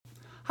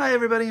Hi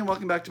everybody and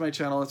welcome back to my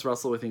channel. It's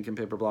Russell with Ink and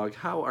Paper Blog.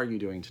 How are you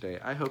doing today?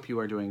 I hope you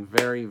are doing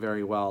very,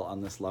 very well on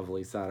this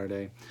lovely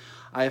Saturday.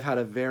 I have had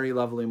a very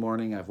lovely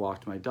morning. I've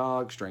walked my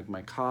dogs, drank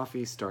my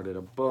coffee, started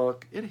a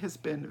book. It has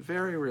been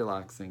very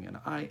relaxing and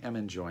I am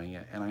enjoying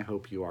it and I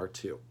hope you are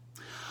too.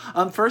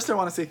 First I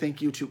want to say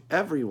thank you to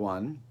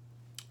everyone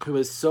who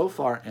has so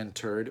far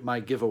entered my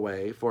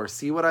giveaway for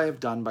See What I Have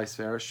Done by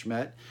Sarah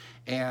Schmidt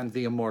and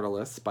The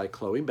Immortalists by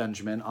Chloe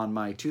Benjamin on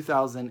my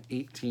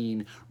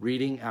 2018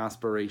 Reading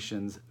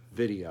Aspirations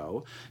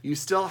video. You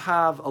still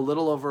have a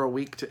little over a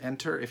week to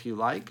enter if you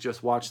like.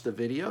 Just watch the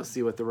video,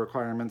 see what the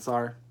requirements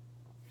are,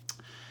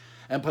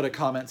 and put a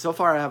comment. So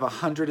far I have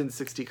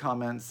 160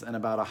 comments and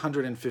about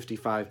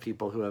 155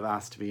 people who have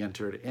asked to be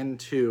entered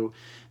into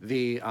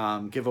the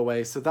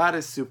giveaway. So that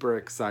is super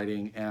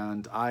exciting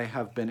and I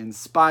have been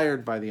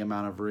inspired by the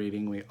amount of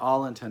reading we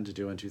all intend to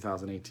do in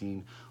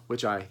 2018,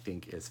 which I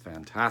think is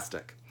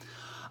fantastic.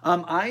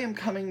 I am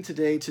coming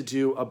today to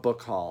do a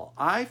book haul.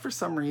 I, for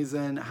some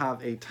reason,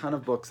 have a ton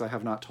of books I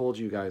have not told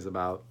you guys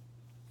about.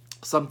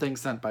 Some things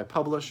sent by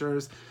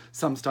publishers,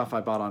 some stuff I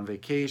bought on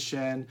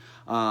vacation,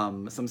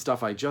 some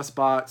stuff I just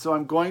bought. So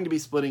I'm going to be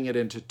splitting it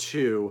into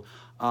two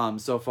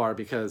so far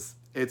because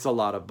it's a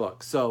lot of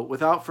books. So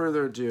without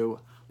further ado,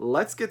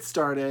 let's get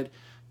started.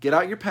 Get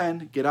out your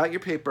pen, get out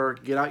your paper,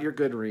 get out your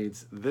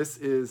Goodreads. This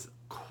is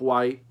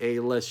quite a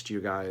list,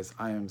 you guys.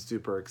 I am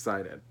super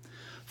excited.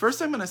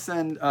 First, I'm going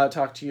to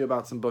talk to you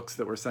about some books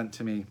that were sent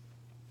to me.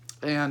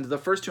 And the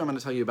first two I'm going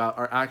to tell you about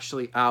are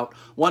actually out.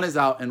 One is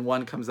out and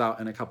one comes out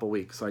in a couple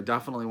weeks. So I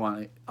definitely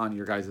want it on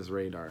your guys'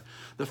 radar.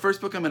 The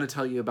first book I'm going to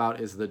tell you about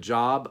is The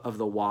Job of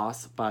the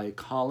Wasp by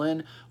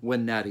Colin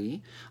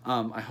Winnette.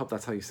 I hope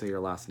that's how you say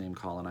your last name,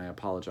 Colin. I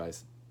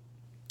apologize.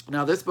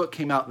 Now, this book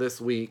came out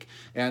this week,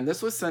 and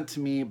this was sent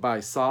to me by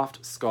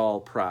Soft Skull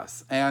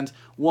Press. And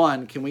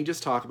one, can we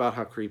just talk about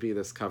how creepy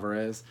this cover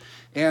is?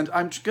 And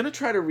I'm going to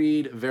try to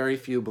read very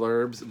few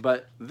blurbs,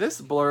 but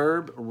this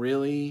blurb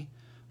really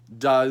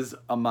does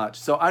a much.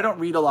 So I don't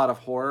read a lot of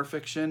horror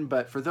fiction,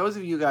 but for those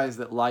of you guys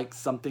that like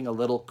something a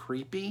little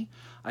creepy,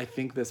 I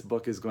think this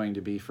book is going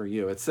to be for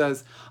you. It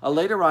says, a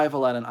late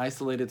arrival at an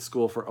isolated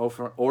school for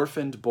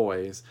orphaned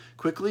boys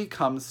quickly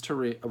comes to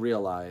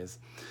realize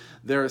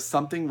there is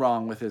something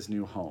wrong with his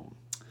new home.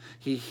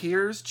 He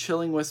hears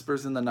chilling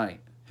whispers in the night.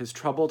 His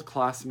troubled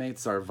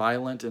classmates are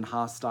violent and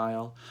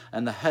hostile,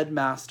 and the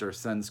headmaster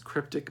sends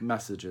cryptic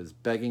messages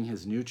begging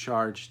his new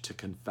charge to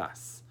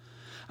confess.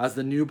 As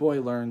the new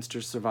boy learns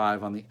to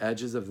survive on the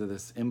edges of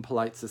this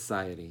impolite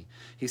society,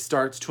 he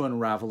starts to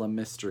unravel a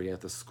mystery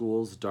at the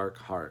school's dark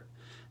heart.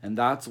 And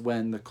that's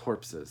when the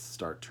corpses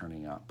start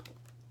turning up.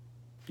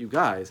 You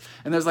guys.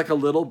 And there's like a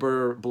little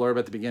blurb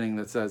at the beginning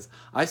that says,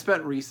 I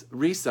spent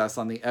recess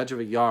on the edge of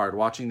a yard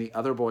watching the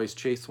other boys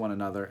chase one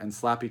another and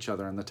slap each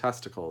other in the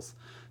testicles.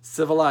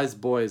 Civilized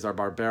boys are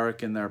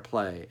barbaric in their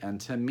play, and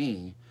to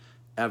me,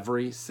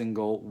 every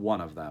single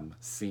one of them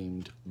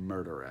seemed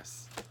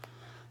murderous.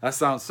 That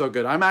sounds so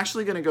good. I'm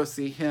actually going to go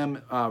see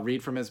him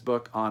read from his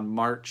book on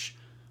March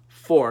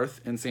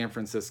 4th in San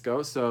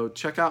Francisco. So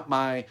check out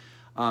my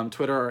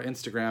Twitter or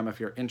Instagram if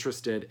you're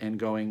interested in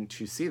going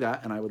to see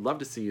that, and I would love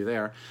to see you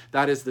there.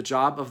 That is The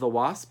Job of the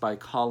Wasp by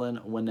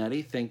Colin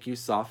Winnette. Thank you,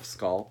 Soft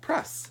Skull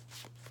Press.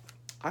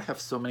 I have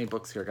so many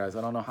books here, guys.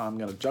 I don't know how I'm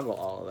going to juggle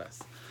all of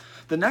this.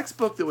 The next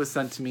book that was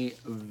sent to me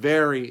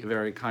very,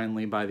 very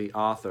kindly by the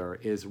author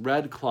is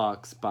Red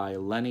Clocks by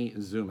Leni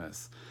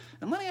Zumas.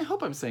 And Leni, I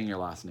hope I'm saying your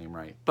last name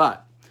right.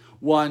 But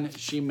one,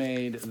 she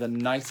made the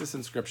nicest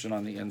inscription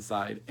on the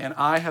inside, and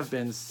I have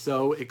been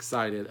so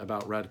excited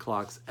about Red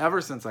Clocks ever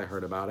since I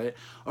heard about it,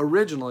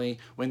 originally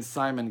when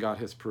Simon got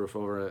his proof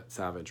over at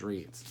Savage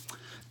Reads.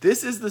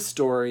 This is the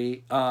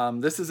story,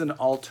 this is an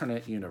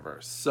alternate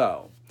universe.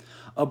 So,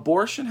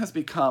 abortion has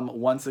become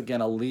once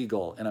again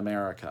illegal in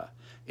America.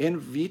 In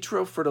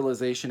vitro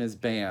fertilization is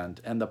banned,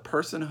 and the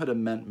Personhood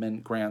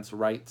Amendment grants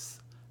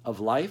rights of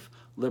life,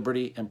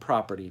 liberty, and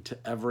property to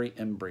every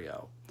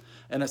embryo.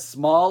 In a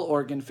small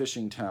Oregon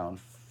fishing town,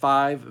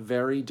 5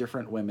 very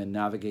different women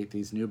navigate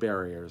these new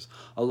barriers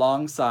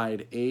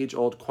alongside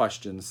age-old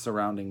questions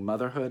surrounding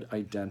motherhood,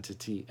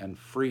 identity, and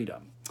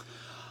freedom.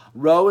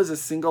 Ro is a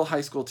single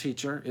high school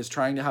teacher, is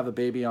trying to have a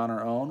baby on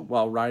her own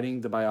while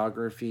writing the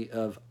biography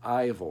of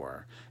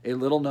Ivor, a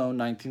little-known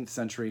 19th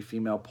century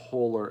female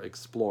polar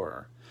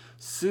explorer.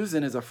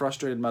 Susan is a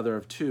frustrated mother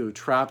of 2,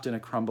 trapped in a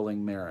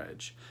crumbling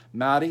marriage.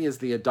 Maddie is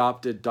the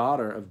adopted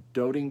daughter of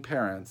doting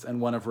parents and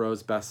one of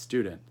Ro's best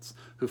students,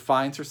 who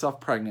finds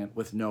herself pregnant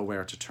with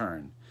nowhere to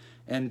turn.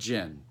 And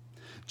Jin.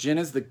 Jin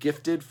is the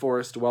gifted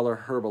forest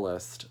dweller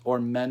herbalist, or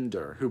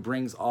mender, who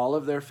brings all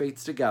of their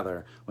fates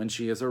together when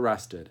she is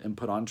arrested and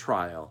put on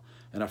trial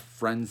in a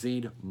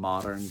frenzied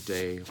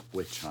modern-day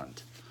witch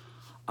hunt.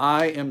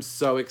 I am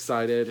so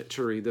excited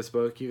to read this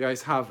book. You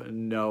guys have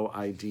no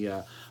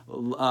idea.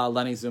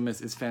 Leni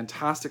Zumas is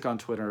fantastic on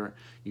Twitter.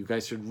 You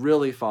guys should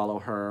really follow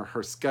her.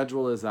 Her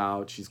schedule is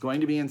out. She's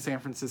going to be in San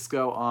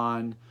Francisco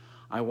on,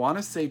 I want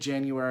to say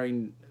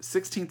January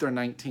 16th or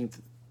 19th.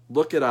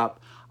 Look it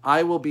up.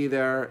 I will be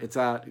there. It's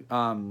at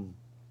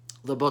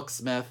the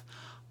Booksmith.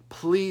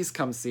 please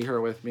come see her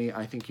with me.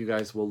 I think you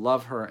guys will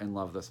love her and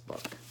love this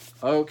book.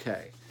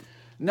 Okay.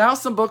 Now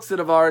some books that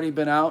have already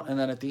been out, and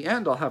then at the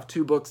end I'll have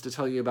 2 books to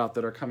tell you about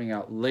that are coming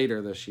out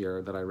later this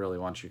year that I really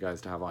want you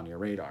guys to have on your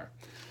radar.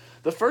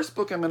 The first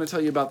book I'm going to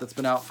tell you about that's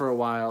been out for a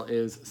while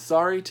is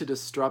Sorry to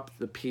Disrupt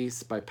the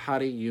Peace by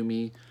Patty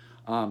Yumi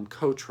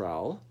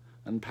Cottrell.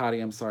 And Patty,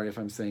 I'm sorry if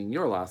I'm saying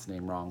your last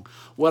name wrong.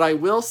 What I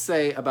will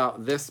say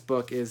about this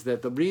book is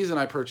that the reason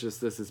I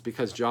purchased this is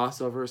because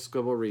Joss over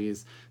Scribble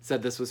Rees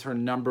said this was her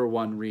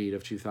 #1 read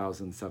of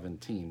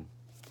 2017.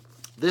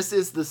 This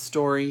is the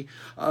story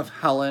of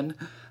Helen.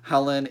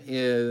 Helen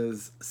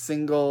is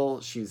single,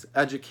 she's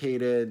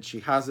educated, she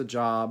has a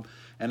job,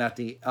 and at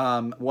the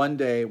one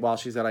day while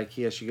she's at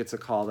IKEA, she gets a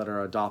call that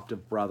her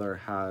adoptive brother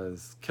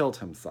has killed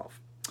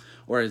himself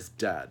or is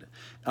dead.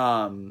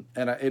 And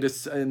it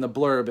is in the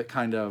blurb, it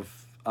kind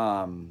of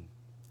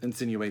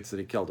insinuates that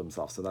he killed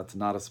himself, so that's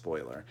not a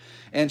spoiler.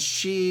 And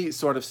she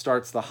sort of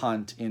starts the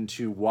hunt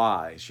into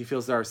why. She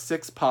feels there are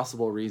 6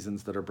 possible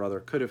reasons that her brother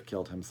could have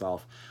killed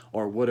himself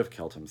or would have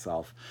killed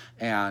himself.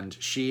 And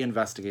she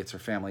investigates her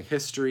family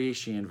history,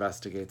 she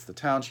investigates the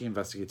town, she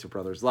investigates her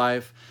brother's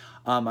life.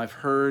 I've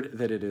heard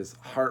that it is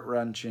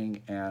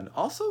heart-wrenching and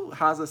also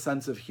has a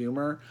sense of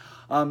humor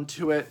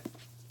to it.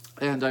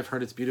 And I've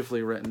heard it's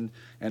beautifully written,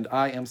 and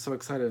I am so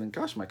excited. And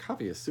gosh, my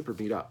copy is super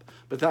beat up.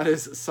 But that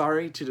is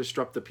Sorry to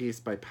Disrupt the Peace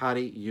by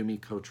Patty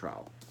Yumi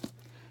Cottrell.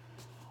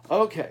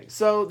 Okay,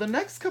 so the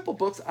next couple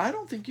books, I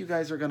don't think you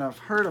guys are going to have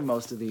heard of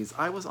most of these.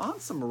 I was on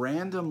some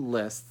random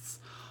lists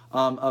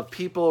of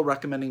people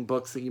recommending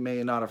books that you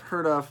may not have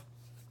heard of.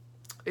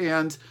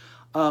 And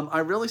I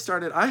really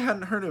started, I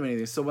hadn't heard of any of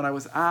these. So when I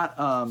was at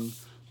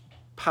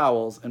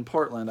Powell's in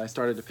Portland, I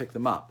started to pick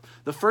them up.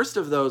 The first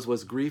of those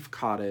was Grief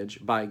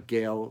Cottage by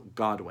Gail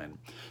Godwin.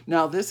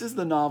 Now, this is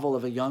the novel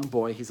of a young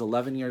boy. He's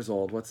 11 years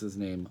old. What's his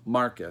name?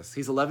 Marcus.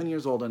 He's 11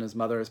 years old and his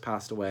mother has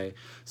passed away.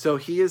 So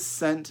he is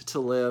sent to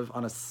live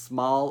on a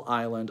small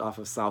island off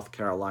of South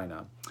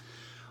Carolina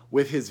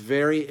with his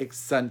very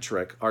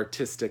eccentric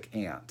artistic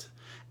aunt.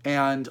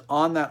 And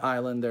on that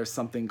island, there's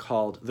something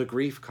called the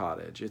Grief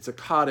Cottage. It's a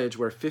cottage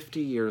where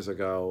 50 years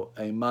ago,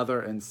 a mother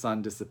and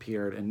son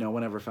disappeared and no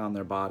one ever found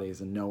their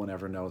bodies and no one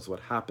ever knows what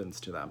happens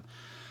to them.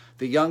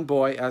 The young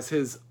boy, as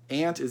his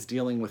aunt is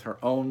dealing with her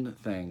own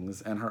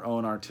things and her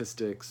own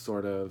artistic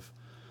sort of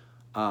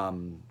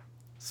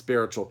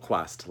spiritual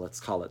quest, let's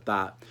call it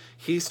that,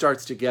 he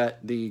starts to get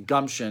the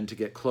gumption to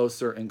get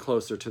closer and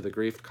closer to the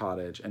Grief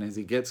Cottage. And as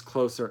he gets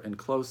closer and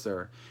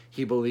closer,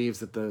 he believes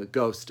that the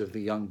ghost of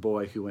the young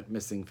boy who went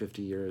missing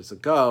 50 years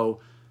ago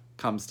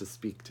comes to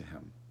speak to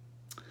him.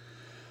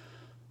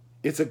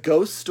 It's a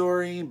ghost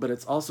story, but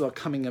it's also a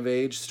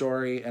coming-of-age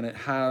story, and it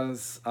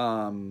has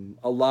a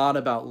lot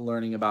about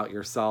learning about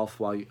yourself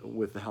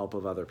with the help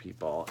of other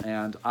people.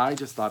 And I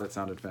just thought it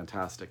sounded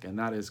fantastic, and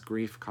that is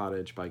Grief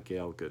Cottage by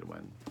Gail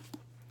Godwin.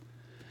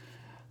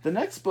 The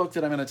next book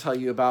that I'm going to tell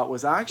you about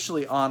was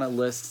actually on a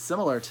list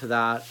similar to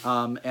that,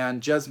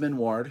 and Jesmyn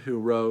Ward, who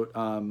wrote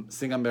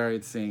Sing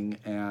Unburied Sing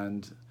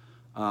and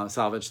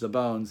Salvage the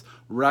Bones,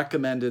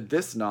 recommended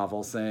this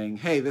novel saying,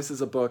 hey, this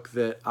is a book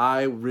that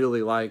I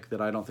really like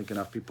that I don't think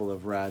enough people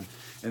have read,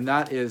 and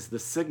that is The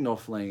Signal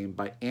Flame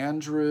by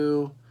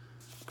Andrew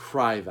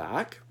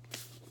Krivak.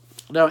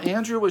 Now,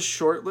 Andrew was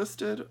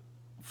shortlisted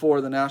for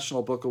the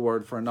National Book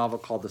Award for a novel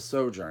called The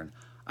Sojourn.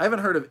 I haven't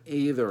heard of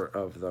either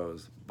of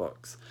those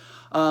books.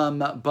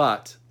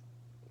 But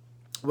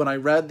when I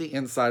read the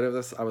inside of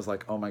this, I was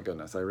like, oh my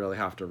goodness, I really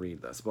have to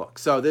read this book.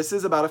 So this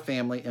is about a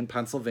family in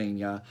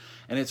Pennsylvania,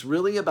 and it's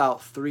really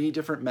about 3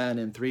 different men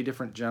in 3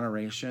 different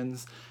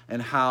generations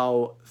and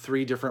how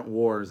 3 different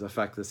wars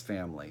affect this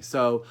family.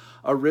 So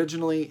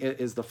originally it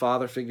is the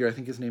father figure, I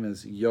think his name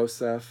is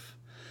Yosef.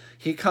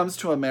 He comes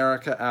to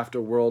America after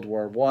World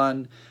War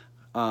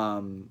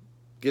I,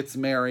 gets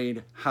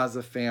married, has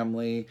a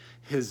family.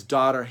 His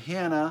daughter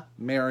Hannah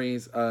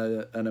marries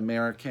an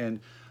American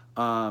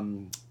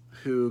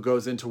who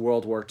goes into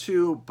World War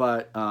II,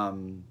 but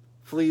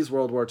flees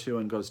World War II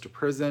and goes to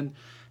prison.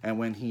 And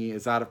when he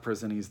is out of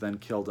prison, he's then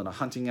killed in a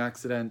hunting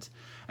accident.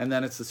 And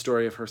then it's the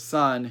story of her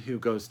son who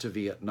goes to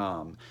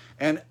Vietnam.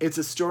 And it's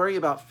a story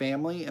about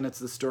family, and it's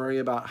the story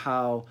about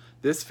how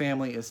this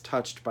family is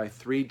touched by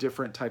 3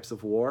 different types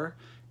of war,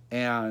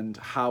 and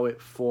how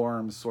it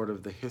forms sort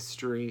of the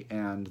history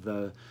and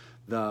the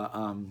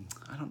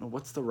I don't know,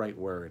 what's the right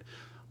word?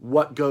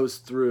 What goes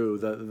through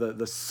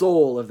the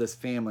soul of this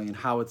family and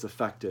how it's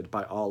affected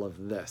by all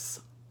of this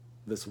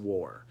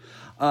war.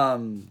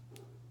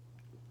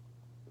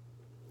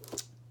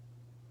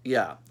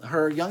 Yeah,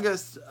 her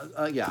youngest,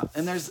 and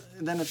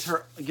then it's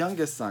her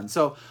youngest son.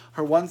 So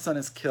her one son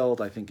is killed,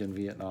 I think, in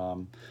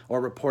Vietnam,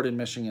 or reported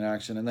missing in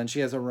action, and then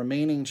she has a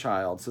remaining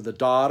child. So the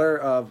daughter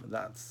of,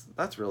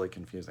 that's really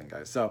confusing,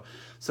 guys.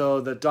 So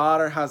the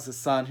daughter has a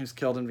son who's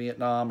killed in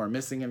Vietnam or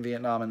missing in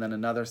Vietnam, and then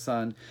another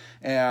son,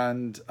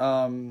 and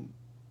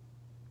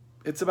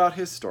it's about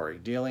his story,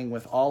 dealing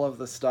with all of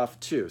the stuff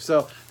too.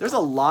 So there's a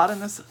lot in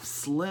this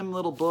slim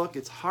little book.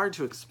 It's hard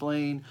to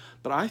explain,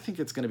 but I think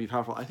it's going to be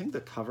powerful. I think the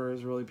cover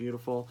is really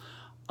beautiful.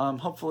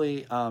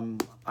 Hopefully,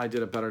 I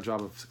did a better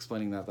job of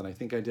explaining that than I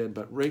think I did,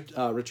 but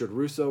Richard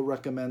Russo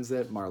recommends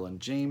it, Marlon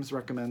James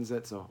recommends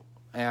it,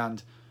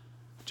 and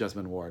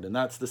Jesmyn Ward, and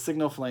that's The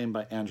Signal Flame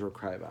by Andrew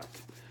Krivak.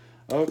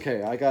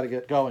 Okay, I gotta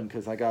get going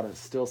because I gotta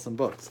steal some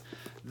books.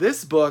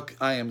 This book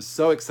I am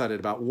so excited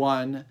about.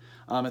 One,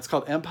 it's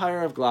called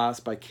Empire of Glass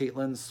by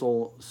Kaitlin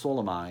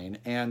Solimine,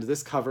 and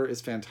this cover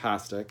is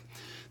fantastic.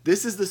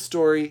 This is the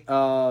story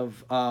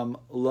of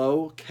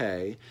Lo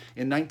Kei.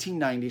 In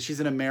 1990, she's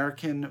an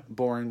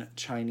American-born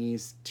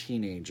Chinese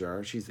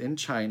teenager. She's in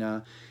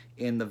China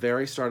in the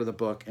very start of the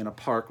book in a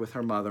park with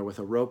her mother with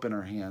a rope in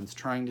her hands,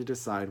 trying to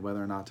decide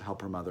whether or not to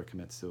help her mother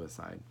commit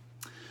suicide.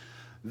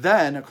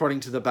 Then, according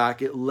to the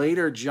back, it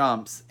later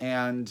jumps,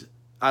 and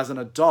as an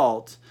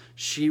adult,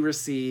 she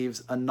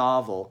receives a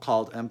novel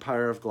called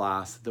Empire of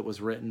Glass that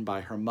was written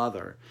by her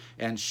mother,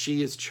 and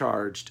she is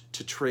charged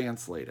to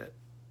translate it,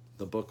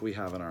 the book we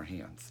have in our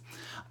hands.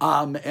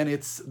 And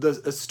it's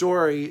a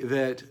story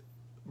that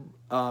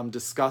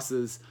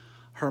discusses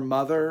her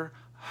mother,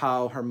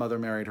 how her mother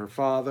married her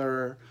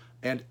father,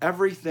 and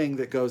everything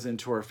that goes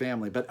into her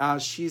family. But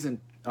as she's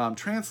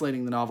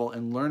translating the novel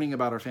and learning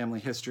about her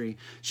family history,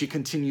 she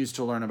continues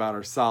to learn about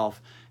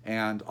herself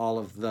and all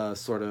of the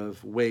sort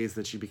of ways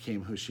that she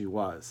became who she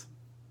was.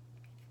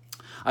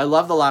 I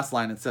love the last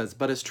line. It says,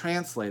 "But as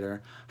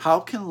translator, how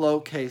can Lo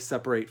Kei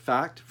separate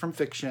fact from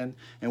fiction,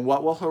 and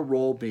what will her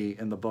role be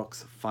in the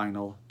book's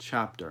final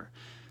chapter?"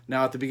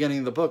 Now, at the beginning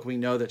of the book, we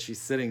know that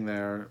she's sitting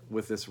there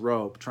with this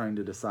rope trying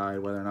to decide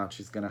whether or not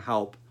she's going to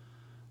help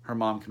her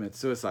mom commit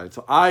suicide.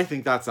 So I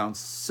think that sounds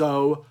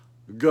so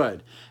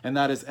good. And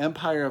that is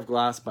Empire of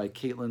Glass by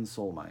Kaitlin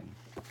Solimine.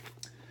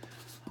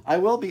 I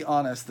will be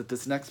honest that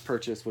this next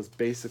purchase was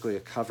basically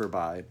a cover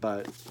buy,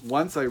 but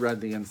once I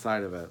read the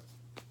inside of it,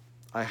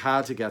 I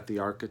had to get The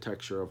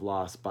Architecture of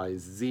Loss by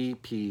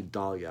Z.P.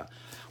 Dala.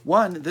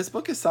 One, this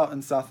book is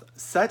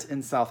set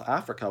in South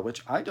Africa,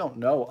 which I don't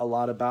know a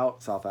lot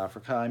about South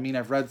Africa. I mean,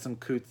 I've read some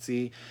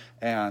Coetzee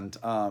and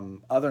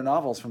other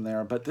novels from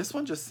there, but this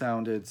one just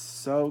sounded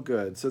so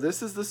good. So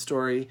this is the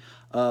story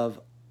of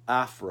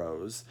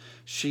Afrose.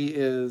 She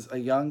is a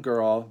young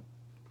girl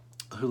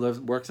who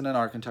works in an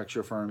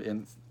architecture firm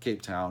in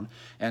Cape Town,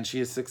 and she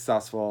is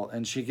successful,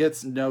 and she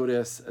gets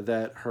notice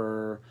that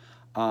her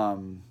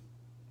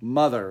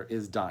mother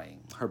is dying.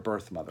 Her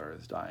birth mother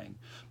is dying.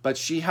 But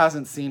she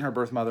hasn't seen her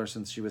birth mother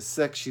since she was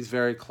 6. She's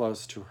very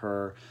close to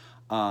her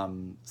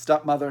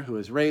stepmother who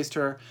has raised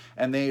her,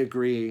 and they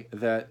agree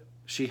that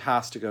she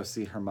has to go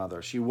see her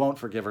mother. She won't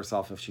forgive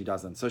herself if she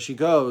doesn't. So she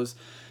goes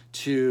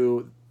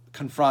to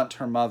confront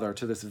her mother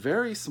to this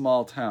very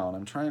small town.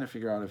 I'm trying to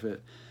figure out if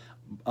it...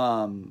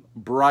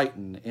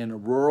 Brighton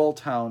in rural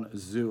town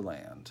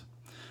Zooland.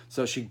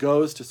 So she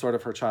goes to sort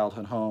of her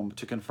childhood home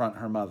to confront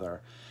her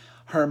mother.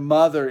 Her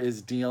mother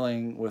is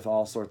dealing with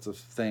all sorts of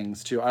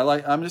things too.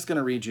 I'm just going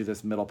to read you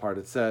this middle part.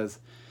 It says,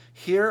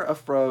 "Here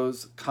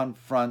Afrose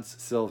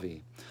confronts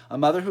Sylvie, a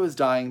mother who is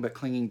dying but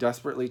clinging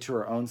desperately to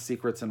her own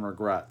secrets and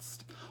regrets.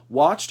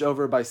 Watched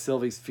over by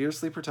Sylvie's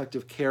fiercely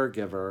protective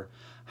caregiver,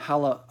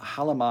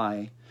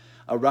 Halamai,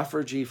 a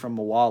refugee from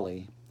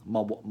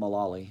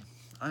Malawi.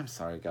 I'm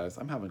sorry, guys.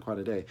 I'm having quite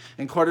a day.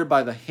 And courted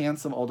by the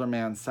handsome older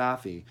man,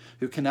 Safi,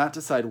 who cannot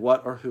decide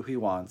what or who he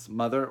wants.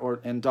 Mother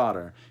and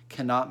daughter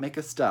cannot make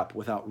a step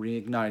without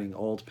reigniting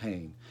old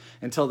pain.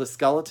 Until the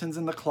skeletons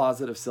in the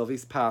closet of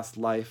Sylvie's past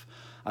life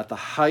at the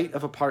height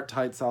of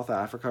apartheid South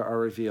Africa are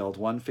revealed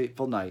one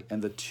fateful night,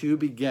 and the two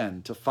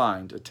begin to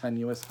find a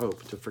tenuous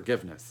hope to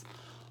forgiveness."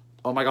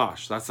 Oh my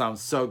gosh, that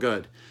sounds so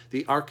good.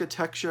 The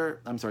Architecture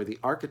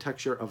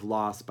of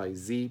Loss by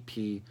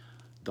Z.P.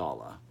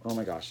 Dala. Oh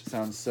my gosh, it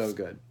sounds so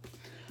good.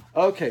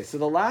 Okay, so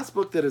the last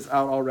book that is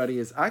out already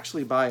is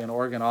actually by an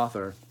Oregon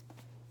author,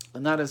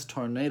 and that is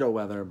Tornado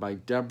Weather by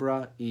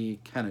Deborah E.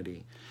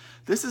 Kennedy.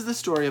 This is the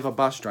story of a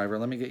bus driver.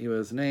 Let me get you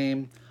his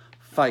name.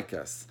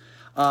 Ficus.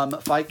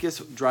 Ficus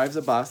drives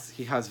a bus.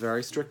 He has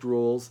very strict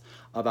rules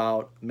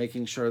about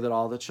making sure that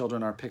all the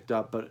children are picked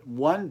up, but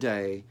one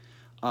day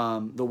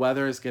the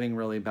weather is getting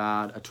really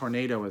bad. A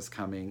tornado is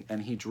coming,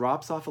 and he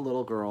drops off a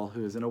little girl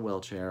who is in a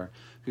wheelchair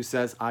who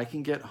says, "I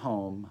can get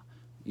home,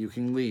 you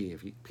can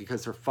leave,"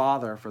 because her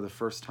father, for the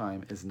first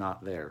time, is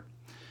not there.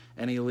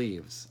 And he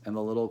leaves, and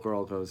the little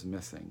girl goes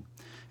missing.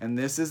 And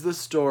this is the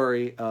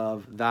story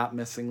of that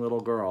missing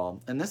little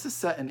girl. And this is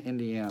set in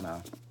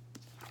Indiana,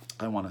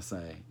 I want to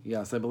say.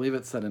 Yes, I believe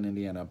it's set in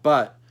Indiana.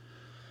 But,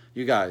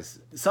 you guys,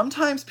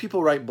 sometimes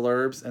people write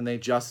blurbs and they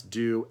just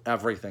do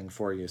everything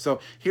for you. So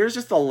here's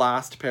just the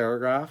last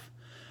paragraph.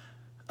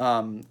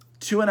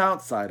 To an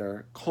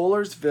outsider,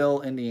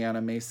 Kohlersville, Indiana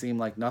may seem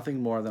like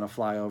nothing more than a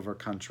flyover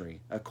country,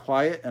 a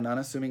quiet and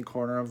unassuming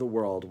corner of the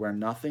world where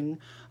nothing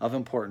of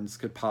importance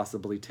could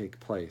possibly take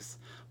place.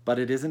 But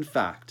it is, in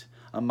fact,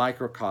 a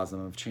microcosm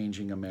of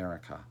changing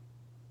America.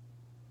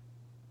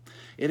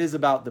 It is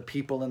about the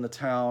people in the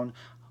town,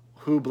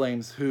 who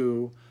blames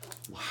who,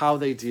 how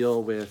they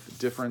deal with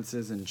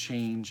differences and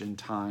change in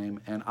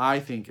time, and I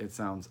think it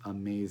sounds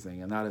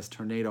amazing, and that is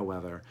Tornado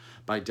Weather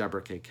by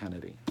Deborah K.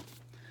 Kennedy.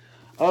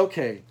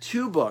 Okay,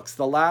 2 books,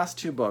 the last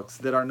 2 books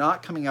that are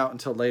not coming out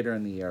until later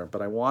in the year,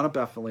 but I want to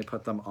definitely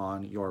put them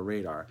on your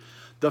radar.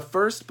 The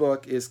first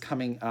book is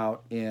coming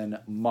out in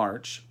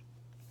March,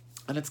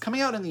 and it's coming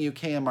out in the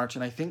UK in March,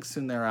 and I think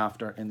soon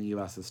thereafter in the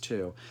US as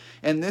too.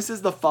 And this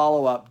is the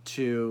follow-up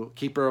to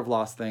Keeper of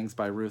Lost Things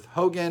by Ruth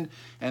Hogan,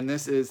 and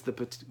this is the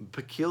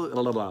Particular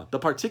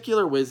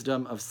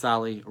Wisdom of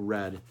Sally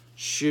Red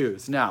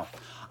Shoes. Now,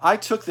 I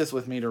took this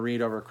with me to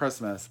read over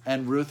Christmas,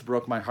 and Ruth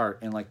broke my heart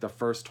in like the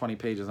first 20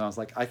 pages. And I was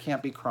like, I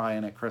can't be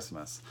crying at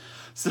Christmas.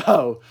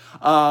 So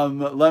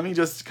let me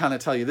just kind of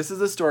tell you, this is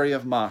the story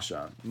of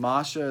Masha.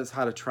 Masha has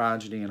had a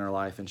tragedy in her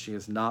life, and she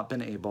has not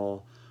been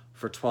able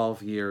for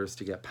 12 years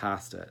to get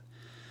past it.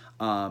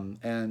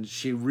 And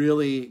she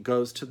really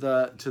goes to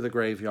the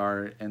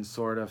graveyard and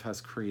sort of has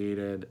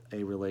created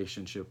a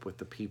relationship with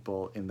the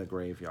people in the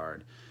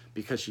graveyard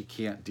because she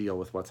can't deal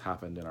with what's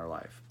happened in her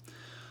life.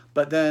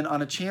 But then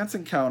on a chance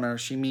encounter,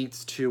 she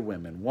meets 2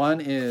 women.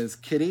 One is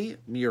Kitty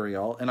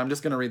Muriel, and I'm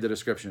just going to read the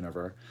description of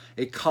her.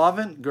 A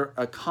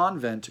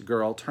convent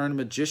girl turned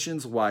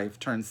magician's wife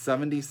turned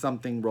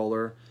 70-something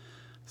roller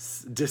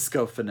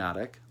disco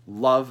fanatic.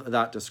 Love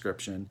that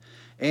description.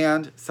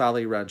 And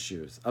Sally Red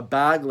Shoes, a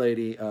bag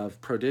lady of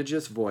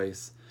prodigious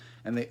voice,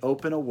 and they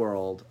open a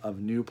world of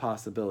new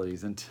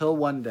possibilities until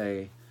one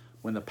day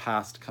when the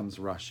past comes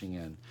rushing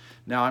in.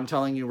 Now, I'm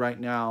telling you right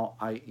now,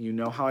 you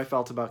know how I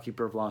felt about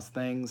Keeper of Lost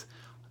Things.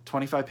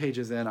 25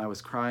 pages in, I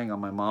was crying on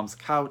my mom's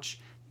couch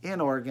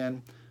in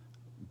Oregon,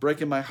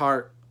 breaking my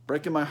heart,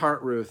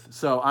 Ruth.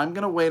 So I'm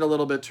going to wait a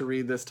little bit to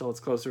read this till it's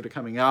closer to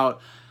coming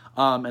out.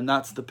 And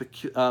that's the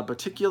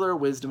Particular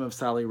Wisdom of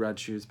Sally Red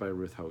Shoes by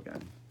Ruth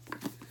Hogan.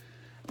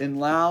 And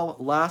now,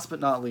 last but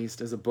not least,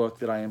 is a book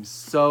that I am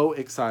so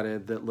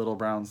excited that Little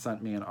Brown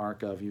sent me an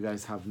arc of. You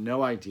guys have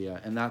no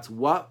idea. And that's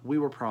What We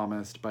Were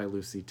Promised by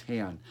Lucy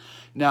Tan.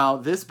 Now,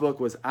 this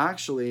book was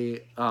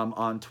actually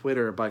on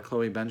Twitter by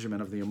Chloe Benjamin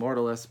of The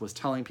Immortalist, was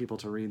telling people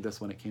to read this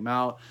when it came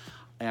out.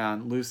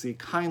 And Lucy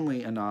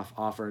kindly enough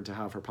offered to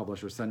have her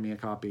publisher send me a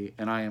copy.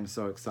 And I am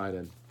so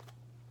excited.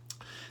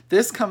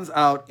 This comes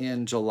out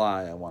in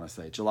July, I want to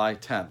say, July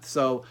 10th.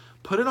 So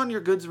put it on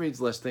your Goodreads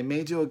list. They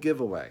may do a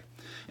giveaway.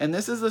 And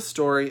this is the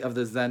story of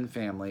the Zen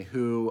family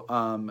who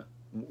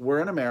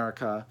were in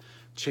America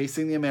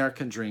chasing the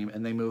American dream,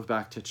 and they move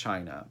back to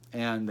China.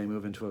 And they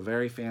move into a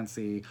very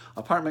fancy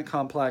apartment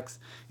complex,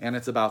 and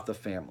it's about the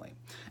family.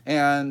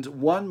 And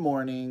one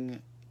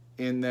morning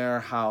in their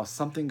house,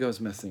 something goes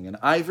missing. An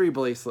ivory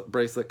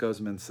bracelet goes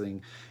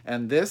missing.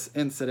 And this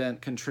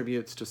incident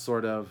contributes to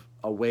sort of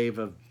a wave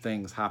of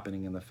things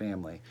happening in the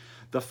family.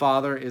 The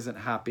father isn't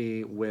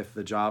happy with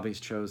the job he's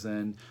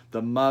chosen.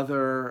 The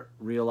mother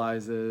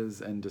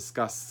realizes and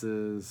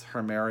discusses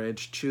her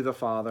marriage to the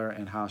father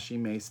and how she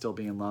may still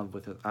be in love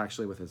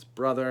with his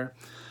brother.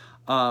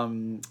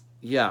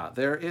 Yeah,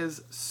 there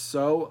is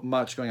so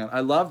much going on. I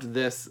loved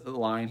this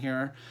line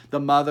here. The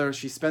mother,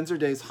 she spends her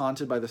days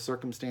haunted by the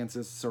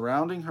circumstances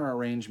surrounding her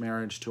arranged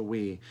marriage to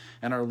Wee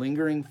and her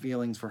lingering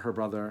feelings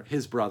for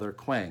his brother,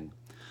 Quang.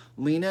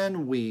 Lena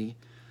and Wee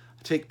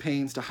take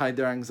pains to hide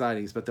their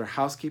anxieties, but their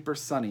housekeeper,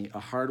 Sunny, a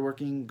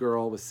hardworking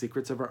girl with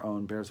secrets of her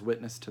own, bears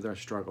witness to their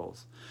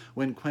struggles.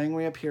 When Quang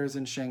reappears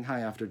in Shanghai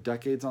after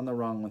decades on the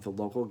run with a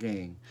local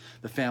gang,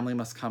 the family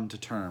must come to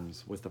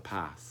terms with the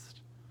past.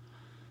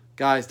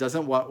 Guys,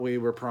 doesn't What We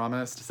Were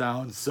Promised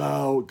sound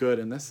so good?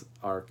 And this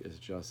arc is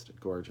just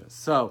gorgeous.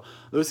 So,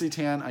 Lucy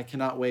Tan, I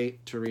cannot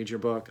wait to read your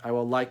book. I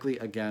will likely,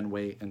 again,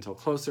 wait until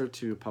closer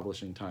to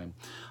publishing time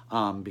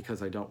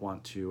because I don't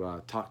want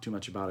to talk too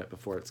much about it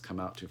before it's come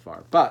out too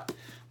far. But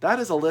that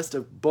is a list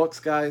of books,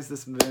 guys.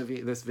 This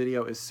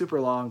video is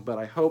super long, but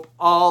I hope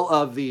all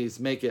of these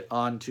make it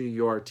onto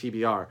your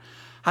TBR.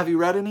 Have you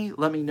read any?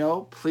 Let me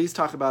know. Please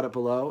talk about it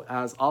below.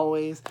 As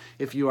always,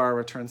 if you are a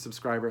return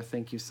subscriber,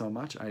 thank you so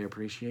much. I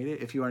appreciate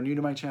it. If you are new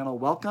to my channel,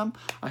 welcome.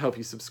 I hope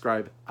you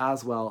subscribe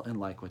as well and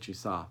like what you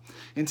saw.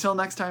 Until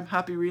next time,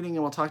 happy reading,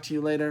 and we'll talk to you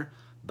later.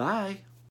 Bye.